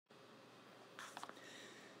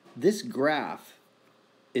This graph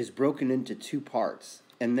is broken into two parts,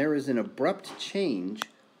 and there is an abrupt change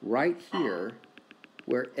right here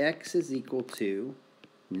where x is equal to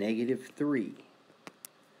 -3.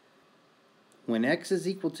 When x is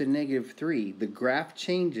equal to -3, the graph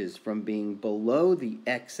changes from being below the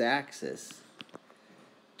x-axis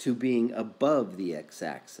to being above the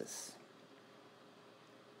x-axis.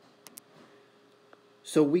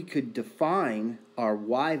 So we could define our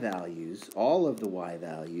y values, all of the y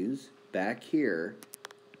values, back here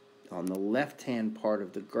on the left-hand part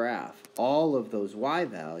of the graph. All of those y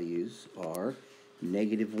values are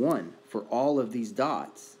 -1 for all of these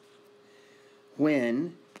dots.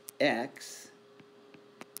 When x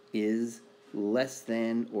is less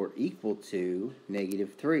than or equal to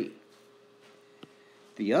 -3.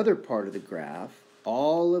 The other part of the graph,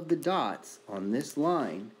 all of the dots on this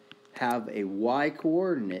line have a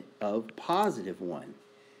y-coordinate of +1.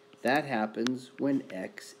 That happens when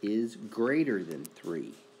x is greater than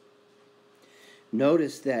 3.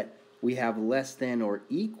 Notice that we have less than or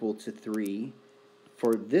equal to 3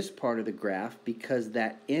 for this part of the graph because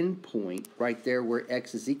that endpoint right there where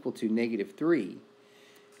x is equal to -3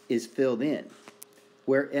 is filled in.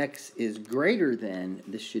 Where x is greater than,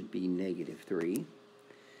 this should be -3,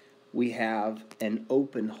 we have an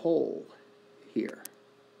open hole here.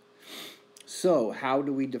 So how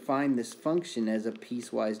do we define this function as a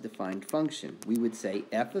piecewise defined function? We would say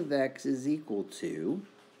f of x is equal to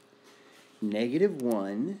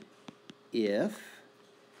 -1 if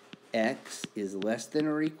x is less than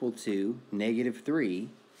or equal to -3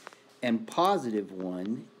 and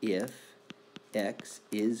 +1 if x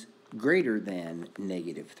is greater than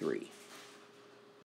 -3.